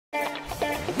Hey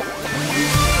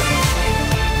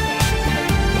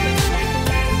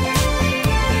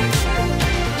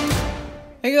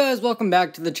guys, welcome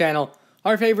back to the channel.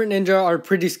 Our favorite ninja are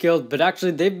pretty skilled, but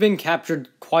actually they've been captured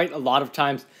quite a lot of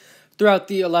times throughout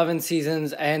the 11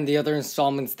 seasons and the other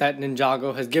installments that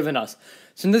Ninjago has given us.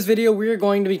 So in this video, we are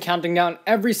going to be counting down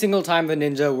every single time the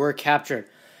ninja were captured.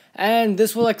 And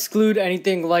this will exclude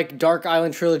anything like Dark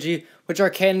Island Trilogy, which are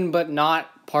canon but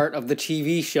not part of the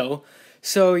TV show.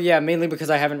 So yeah, mainly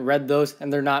because I haven't read those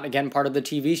and they're not, again, part of the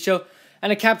TV show.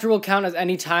 And a capture will count as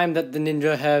any time that the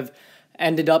ninja have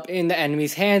ended up in the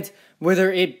enemy's hands,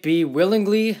 whether it be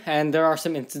willingly, and there are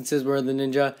some instances where the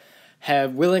ninja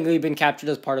have willingly been captured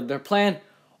as part of their plan,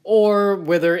 or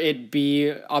whether it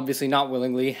be obviously not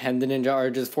willingly, and the ninja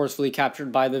are just forcefully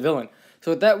captured by the villain.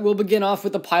 So with that, we'll begin off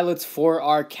with the pilots for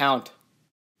our count.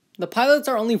 The pilots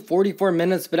are only 44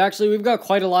 minutes, but actually we've got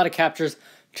quite a lot of captures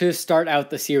to start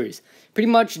out the series. Pretty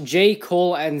much Jay,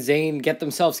 Cole, and Zane get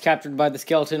themselves captured by the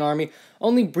skeleton army,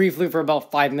 only briefly for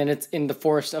about 5 minutes in the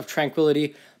Forest of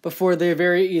Tranquility, before they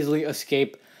very easily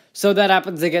escape. So that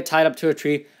happens, they get tied up to a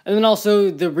tree. And then also,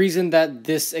 the reason that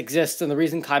this exists and the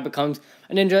reason Kai becomes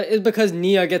a ninja is because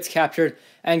Nia gets captured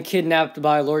and kidnapped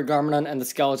by Lord Garmadon and the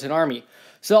skeleton army.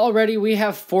 So already we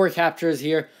have 4 captures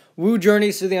here. Wu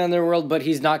journeys to the underworld, but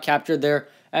he's not captured there.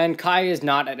 And Kai is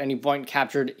not at any point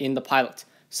captured in the pilots.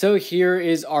 So here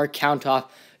is our count off.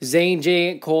 Zane,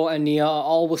 Jay, Cole, and Nia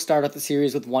all will start out the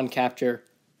series with 1 capture.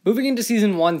 Moving into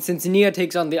Season 1, since Nia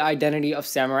takes on the identity of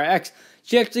Samurai X,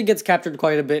 she actually gets captured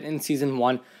quite a bit in Season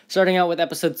 1. Starting out with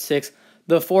Episode 6,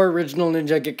 the 4 original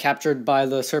ninja get captured by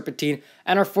the Serpentine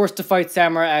and are forced to fight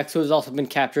Samurai X, who has also been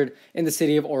captured in the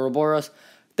city of Ouroboros.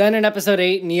 Then in Episode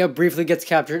 8, Nia briefly gets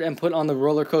captured and put on the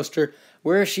roller coaster,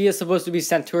 where she is supposed to be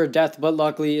sent to her death, but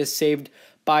luckily is saved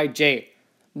by Jay.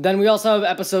 Then we also have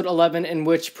Episode 11, in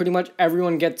which pretty much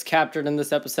everyone gets captured in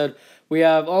this episode. We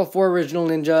have all 4 original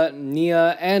ninja,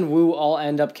 Nia, and Wu all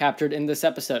end up captured in this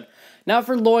episode. Now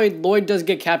for Lloyd, Lloyd does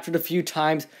get captured a few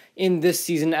times in this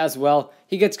season as well.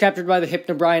 He gets captured by the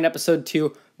Hypnobrai in Episode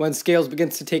 2, when Scales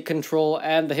begins to take control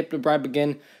and the Hypnobrai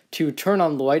begin to turn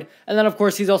on Lloyd. And then of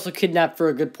course he's also kidnapped for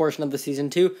a good portion of the season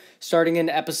 2, starting in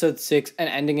Episode 6 and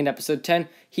ending in Episode 10.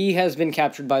 He has been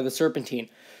captured by the Serpentine.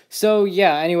 So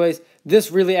yeah, anyways,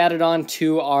 this really added on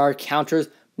to our counters.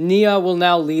 Nia will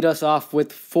now lead us off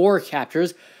with 4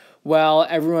 captures, while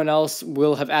everyone else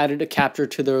will have added a capture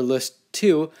to their list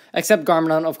too, except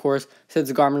Garmadon, of course, since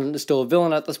Garmadon is still a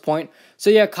villain at this point. So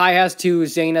yeah, Kai has 2,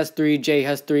 Zane has 3, Jay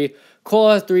has 3,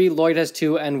 Cole has 3, Lloyd has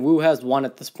 2, and Wu has 1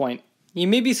 at this point. You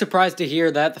may be surprised to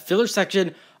hear that the filler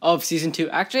section of Season 2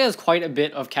 actually has quite a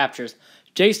bit of captures.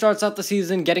 Jay starts out the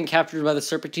season getting captured by the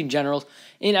Serpentine Generals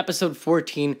in Episode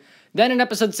 14. Then in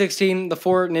Episode 16, the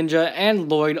 4 ninja and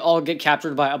Lloyd all get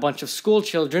captured by a bunch of school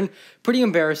children. Pretty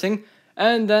embarrassing.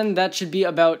 And then that should be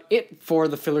about it for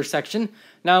the filler section.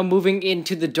 Now moving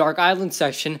into the Dark Island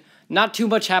section, not too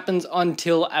much happens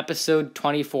until Episode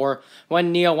 24,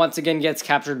 when Nia once again gets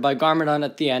captured by Garmadon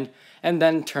at the end, and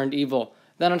then turned evil.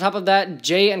 Then on top of that,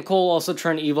 Jay and Cole also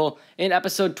turn evil in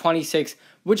Episode 26,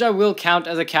 which I will count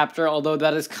as a capture, although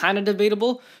that is kind of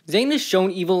debatable. Zane is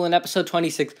shown evil in Episode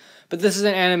 26, but this is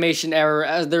an animation error,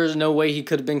 as there is no way he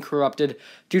could have been corrupted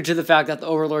due to the fact that the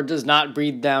Overlord does not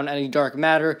breathe down any dark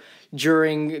matter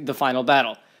during the final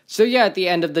battle. So yeah, at the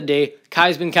end of the day,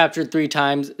 Kai's been captured 3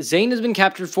 times, Zane has been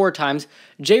captured 4 times,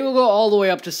 Jay will go all the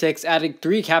way up to 6, adding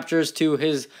 3 captures to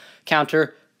his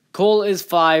counter. Cole is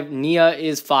 5, Nia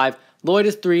is 5, Lloyd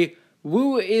is 3,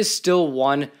 Wu is still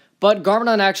 1, but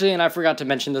Garmadon actually, and I forgot to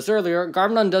mention this earlier,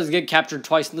 Garmadon does get captured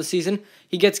twice in the season.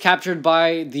 He gets captured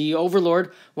by the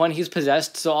Overlord when he's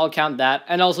possessed, so I'll count that.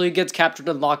 And also he gets captured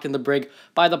and locked in the brig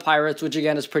by the pirates, which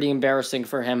again is pretty embarrassing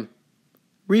for him.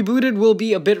 Rebooted will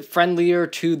be a bit friendlier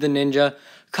to the ninja.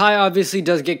 Kai obviously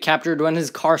does get captured when his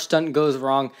car stunt goes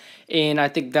wrong in, I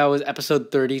think that was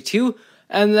Episode 32.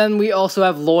 And then we also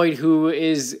have Lloyd, who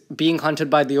is being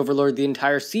hunted by the Overlord the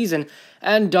entire season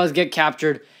and does get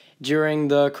captured during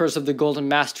the Curse of the Golden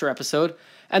Master episode.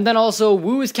 And then also,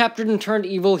 Wu is captured and turned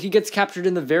evil. He gets captured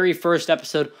in the very first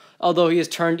episode, although he is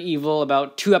turned evil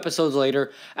about 2 episodes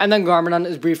later. And then Garmadon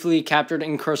is briefly captured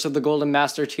in Curse of the Golden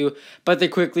Master too, but they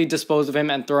quickly dispose of him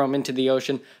and throw him into the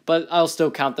ocean. But I'll still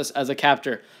count this as a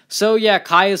capture. So yeah,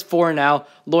 Kai is 4 now,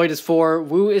 Lloyd is 4,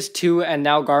 Wu is 2, and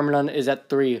now Garmadon is at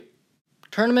 3.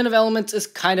 Tournament of Elements is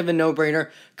kind of a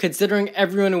no-brainer, considering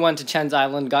everyone who went to Chen's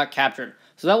Island got captured.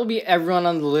 So that will be everyone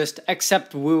on the list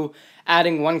except Wu,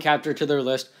 adding 1 capture to their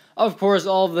list. Of course,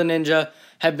 all of the ninja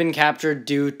have been captured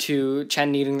due to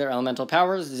Chen needing their elemental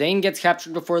powers. Zane gets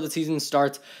captured before the season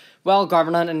starts, while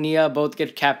Garmadon and Nia both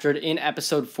get captured in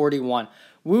episode 41.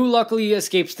 Wu luckily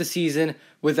escapes the season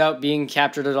without being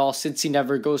captured at all since he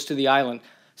never goes to the island.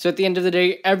 So at the end of the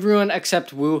day, everyone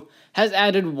except Wu has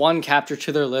added one capture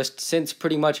to their list since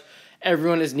pretty much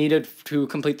everyone is needed to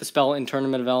complete the spell in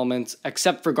Tournament of Elements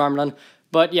except for Garmadon.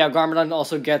 But yeah, Garmadon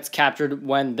also gets captured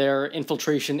when their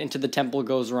infiltration into the temple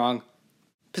goes wrong.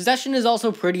 Possession is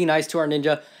also pretty nice to our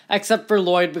ninja, except for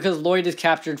Lloyd, because Lloyd is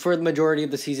captured for the majority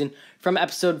of the season. From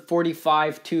episode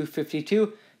 45 to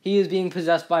 52, he is being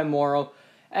possessed by Moro.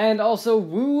 And also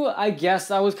Wu, I guess,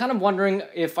 I was kind of wondering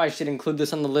if I should include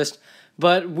this on the list,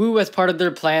 but Wu, as part of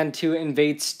their plan to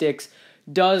invade Styx,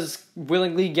 does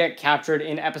willingly get captured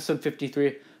in episode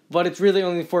 53, but it's really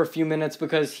only for a few minutes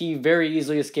because he very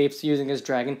easily escapes using his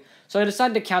dragon. So I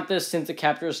decided to count this since a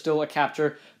capture is still a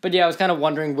capture, but yeah, I was kind of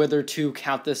wondering whether to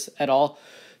count this at all.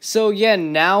 So yeah,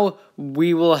 now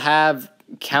we will have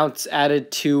counts added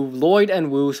to Lloyd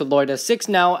and Wu, so Lloyd has 6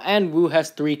 now, and Wu has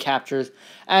 3 captures,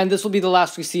 and this will be the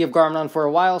last we see of Garmadon for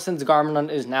a while since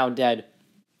Garmadon is now dead.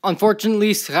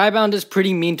 Unfortunately, Skybound is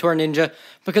pretty mean to our ninja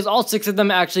because all 6 of them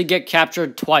actually get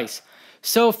captured twice.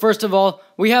 So first of all,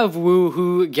 we have Wu,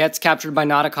 who gets captured by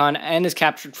Nauticon and is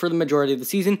captured for the majority of the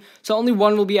season, so only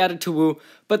 1 will be added to Wu,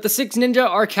 but the 6 ninja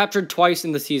are captured twice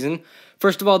in the season.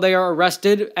 First of all, they are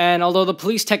arrested, and although the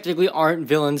police technically aren't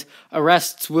villains,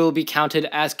 arrests will be counted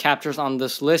as captures on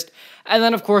this list. And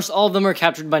then of course, all of them are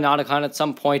captured by Nauticon at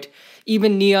some point.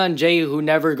 Even Nia and Jay, who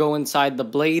never go inside the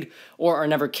blade, or are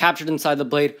never captured inside the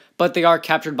blade, but they are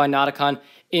captured by Nauticon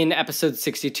in episode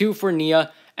 62 for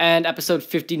Nia, and episode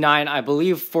 59, I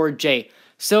believe, for Jay.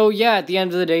 So yeah, at the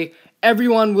end of the day,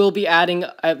 everyone will be adding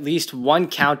at least 1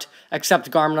 count, except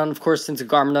Garmadon, of course, since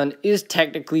Garmadon is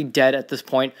technically dead at this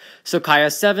point. So Kai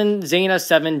has 7, Zane has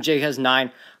 7, Jay has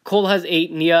 9, Cole has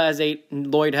 8, Nia has 8,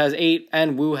 Lloyd has 8,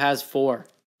 and Wu has 4.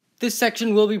 This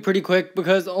section will be pretty quick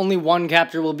because only 1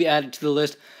 capture will be added to the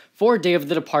list for Day of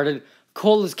the Departed.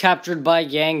 Cole is captured by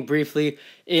Yang briefly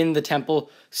in the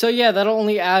temple. So yeah, that'll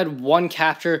only add 1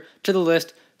 capture to the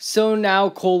list. So now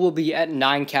Cole will be at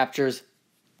 9 captures.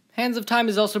 Hands of Time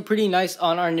is also pretty nice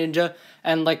on our ninja,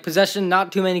 and like Possession,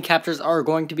 not too many captures are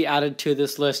going to be added to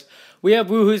this list. We have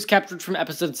Wu, who's captured from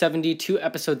episode 70 to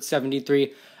episode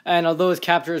 73, and although his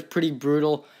capture is pretty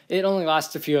brutal, it only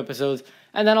lasts a few episodes.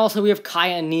 And then also we have Kai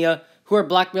and Nia, who are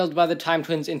blackmailed by the Time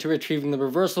Twins into retrieving the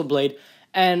Reversal Blade,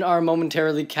 and are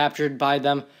momentarily captured by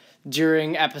them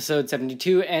during episode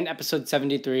 72 and episode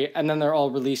 73, and then they're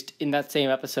all released in that same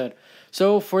episode.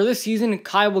 So for this season,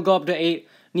 Kai will go up to 8,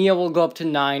 Nia will go up to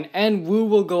 9, and Wu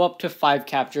will go up to 5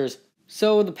 captures.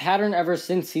 So the pattern ever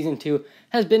since Season 2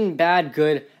 has been bad,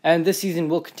 good, and this season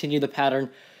will continue the pattern.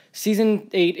 Season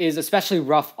 8 is especially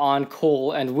rough on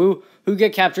Cole and Wu, who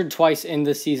get captured twice in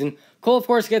this season. Cole, of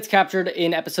course, gets captured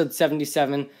in episode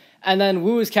 77, and then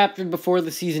Wu is captured before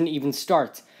the season even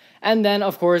starts. And then,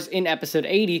 of course, in episode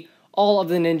 80, all of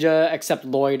the ninja except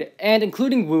Lloyd, and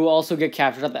including Wu, also get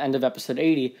captured at the end of episode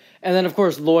 80. And then, of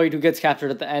course, Lloyd, who gets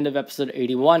captured at the end of episode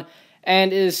 81,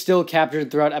 and is still captured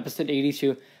throughout episode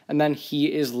 82, and then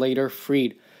he is later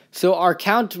freed. So our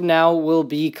count now will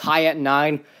be Kai at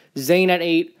 9, Zane at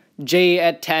 8, Jay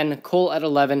at 10, Cole at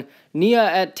 11, Nia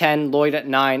at 10, Lloyd at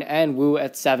 9, and Wu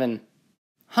at 7.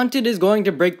 Hunted is going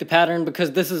to break the pattern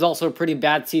because this is also a pretty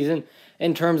bad season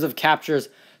in terms of captures.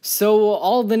 So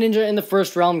all the ninja in the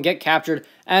first realm get captured,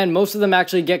 and most of them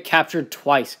actually get captured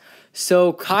twice.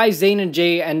 So Kai, Zane, and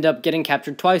Jay end up getting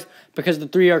captured twice because the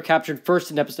 3 are captured first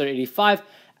in episode 85,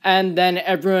 and then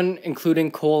everyone,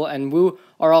 including Cole and Wu,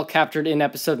 are all captured in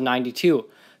episode 92.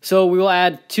 So we will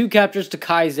add 2 captures to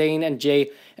Kai, Zane, and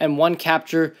Jay, and 1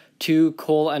 capture to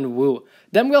Cole and Wu.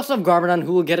 Then we also have Garmadon,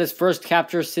 who will get his first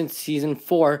capture since Season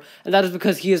 4, and that is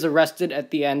because he is arrested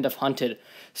at the end of Hunted.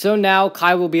 So now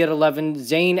Kai will be at 11,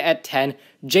 Zane at 10,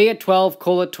 Jay at 12,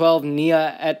 Cole at 12,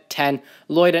 Nia at 10,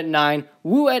 Lloyd at 9,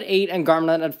 Wu at 8, and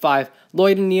Garmadon at 5.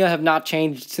 Lloyd and Nia have not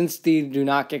changed since they do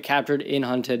not get captured in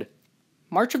Hunted.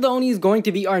 March of the Oni is going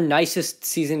to be our nicest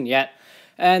season yet,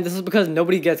 and this is because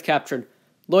nobody gets captured.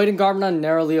 Lloyd and Garmadon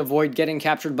narrowly avoid getting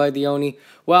captured by the Oni.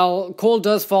 While Cole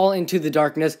does fall into the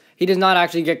darkness, he does not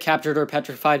actually get captured or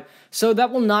petrified, so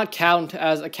that will not count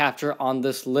as a capture on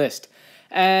this list.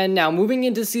 And now, moving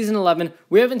into Season 11,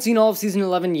 we haven't seen all of Season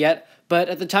 11 yet, but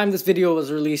at the time this video was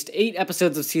released, 8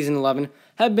 episodes of Season 11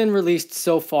 have been released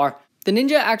so far. The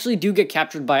ninja actually do get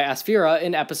captured by Asphira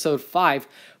in episode 5,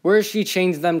 where she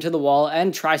chains them to the wall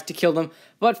and tries to kill them,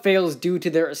 but fails due to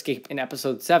their escape in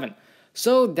episode 7.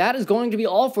 So that is going to be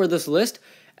all for this list,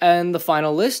 and the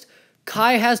final list.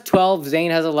 Kai has 12,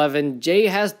 Zane has 11, Jay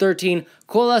has 13,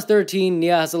 Cole has 13,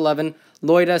 Nia has 11,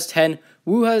 Lloyd has 10,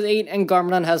 Wu has 8, and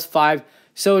Garmadon has 5.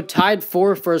 So tied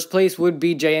for first place would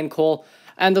be Jay and Cole,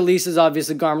 and the least is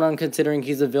obviously Garmadon, considering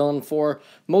he's a villain for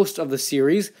most of the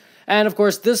series. And of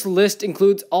course, this list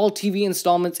includes all TV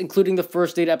installments, including the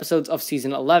first 8 episodes of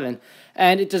Season 11.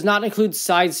 And it does not include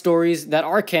side stories that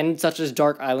are canon, such as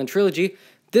Dark Island Trilogy.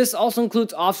 This also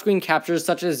includes off-screen captures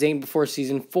such as Zane before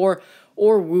Season 4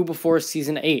 or Wu before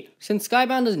Season 8. Since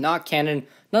Skybound is not canon,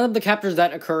 none of the captures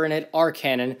that occur in it are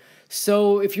canon.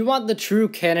 So if you want the true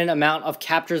canon amount of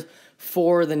captures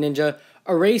for the ninja,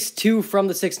 erase 2 from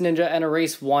the 6th ninja and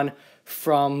erase 1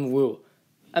 from Wu.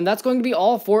 And that's going to be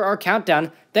all for our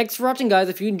countdown. Thanks for watching, guys.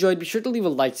 If you enjoyed, be sure to leave a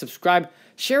like, subscribe,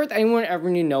 share with anyone ever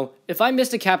you know. If I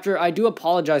missed a capture, I do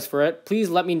apologize for it. Please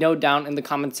let me know down in the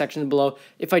comment section below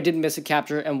if I did miss a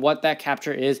capture and what that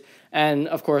capture is. And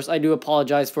of course, I do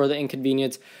apologize for the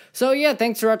inconvenience. So yeah,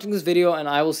 thanks for watching this video, and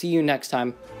I will see you next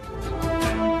time.